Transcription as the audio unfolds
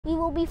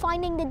will be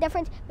finding the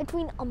difference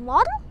between a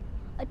model,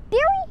 a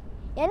theory,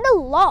 and a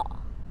law.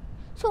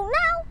 So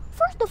now,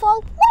 first of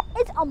all,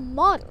 what is a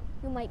model,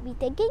 you might be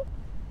thinking?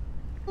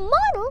 A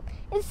model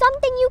is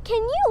something you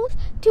can use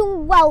to,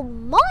 well,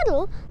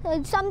 model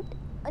some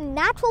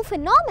natural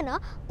phenomena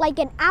like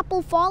an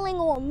apple falling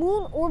or a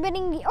moon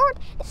orbiting the Earth.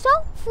 So,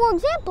 for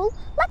example,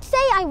 let's say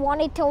I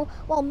wanted to,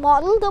 well,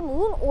 model the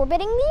moon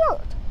orbiting the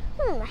Earth.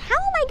 How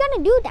am I going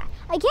to do that?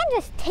 I can't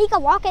just take a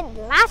rocket,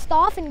 blast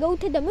off, and go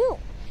to the moon.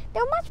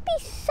 There must be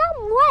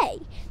some way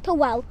to,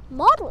 well,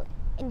 model it.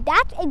 And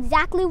that's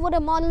exactly what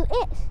a model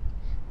is.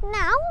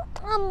 Now,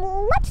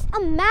 let's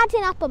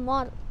imagine up a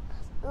model.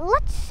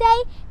 Let's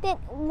say that,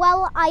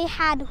 well, I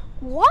had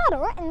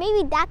water, and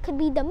maybe that could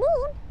be the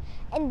moon,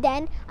 and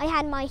then I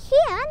had my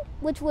hand,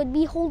 which would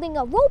be holding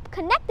a rope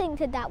connecting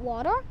to that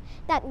water.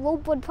 That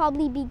rope would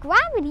probably be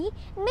gravity,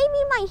 and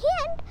maybe my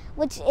hand,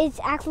 which is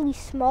actually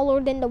smaller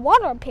than the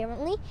water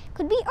apparently,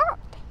 could be Earth.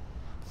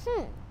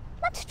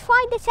 Let's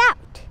try this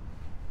out.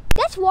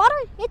 This water,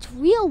 it's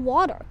real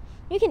water.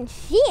 You can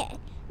see it.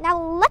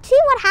 Now let's see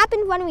what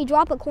happens when we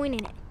drop a coin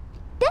in it.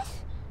 This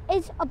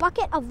is a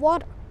bucket of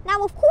water.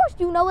 Now, of course,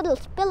 you know it'll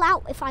spill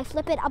out if I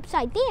flip it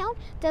upside down,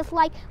 just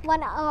like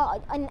when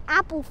an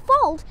apple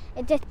falls,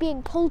 it's just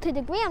being pulled to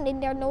the ground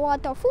and there's no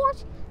other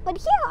force. But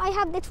here I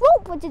have this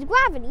rope, which is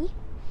gravity,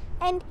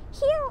 and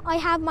here I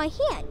have my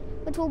hand,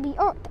 which will be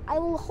Earth. I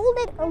will hold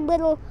it a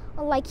little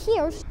like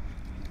here.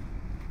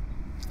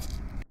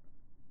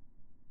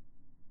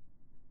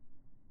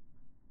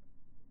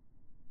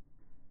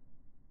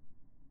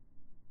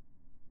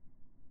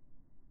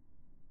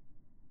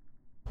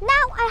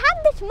 Now I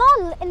have this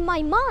model in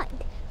my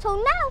mind. So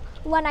now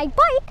when I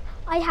bike,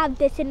 I have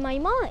this in my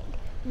mind.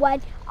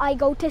 When I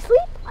go to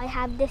sleep, I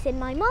have this in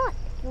my mind.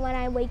 When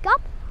I wake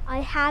up,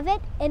 I have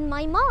it in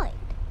my mind.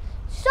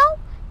 So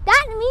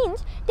that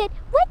means that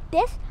with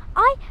this,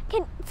 I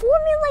can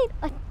formulate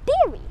a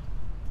theory.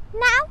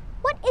 Now,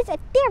 what is a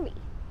theory?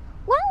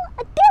 Well,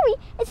 a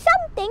theory is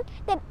something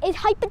that is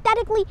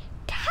hypothetically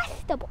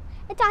testable.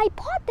 It's a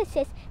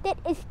hypothesis that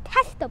is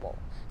testable.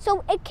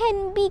 So it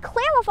can be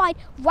clarified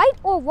right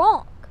or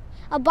wrong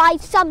by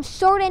some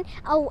certain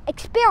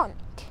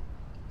experiment.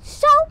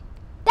 So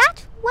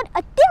that's what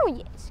a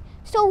theory is.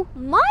 So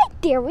my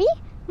theory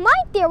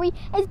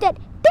is that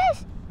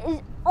this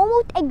is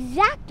almost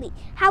exactly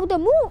how the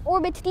moon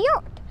orbits the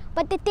Earth.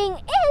 But the thing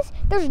is,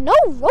 there's no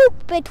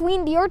rope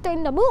between the Earth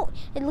and the moon.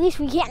 At least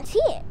we can't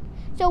see it.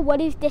 So what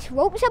is this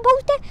rope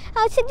supposed to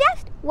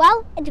suggest?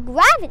 Well, it's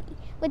gravity,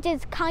 which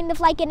is kind of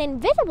like an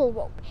invisible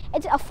rope.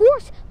 It's a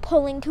force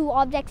pulling two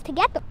objects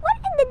together. What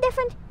is the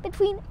difference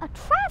between a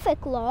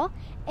traffic law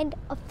and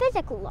a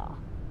physical law?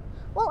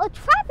 Well, a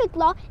traffic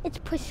law is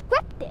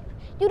prescriptive.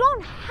 You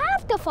don't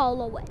have to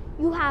follow it.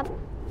 You have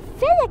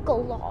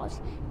physical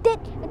laws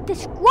that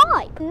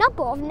describe a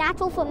number of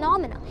natural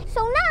phenomena.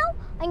 So now,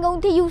 I'm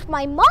going to use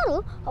my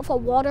model of a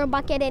water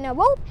bucket and a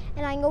rope,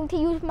 and I'm going to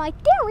use my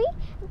theory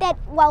that,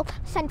 well,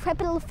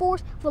 centripetal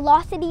force,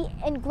 velocity,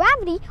 and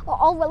gravity are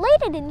all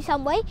related in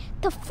some way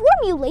to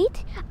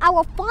formulate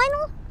our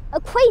final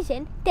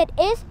equation that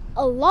is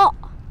a law,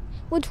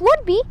 which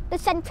would be the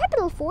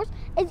centripetal force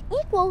is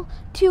equal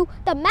to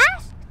the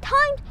mass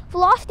times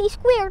velocity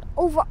squared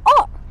over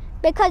r.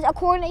 Because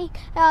according,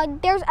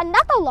 there's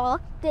another law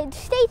that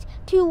states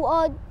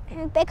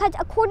because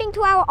according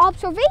to our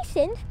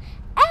observations,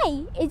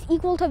 A is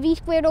equal to v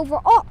squared over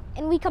r.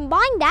 And we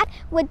combine that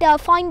with the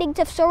findings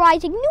of Sir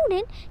Isaac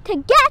Newton to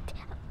get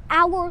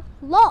our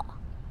law.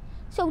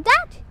 So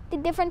that's the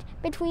difference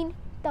between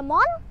the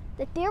model,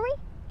 the theory,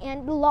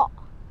 and the law.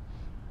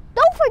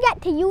 Don't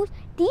forget to use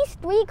these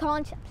three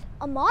concepts,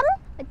 a model,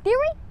 a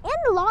theory, and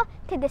a law,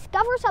 to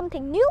discover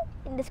something new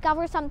and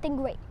discover something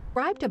great.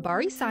 Subscribe to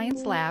Bari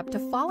Science Lab to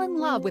fall in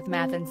love with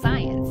math and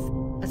science,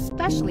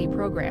 especially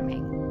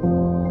programming.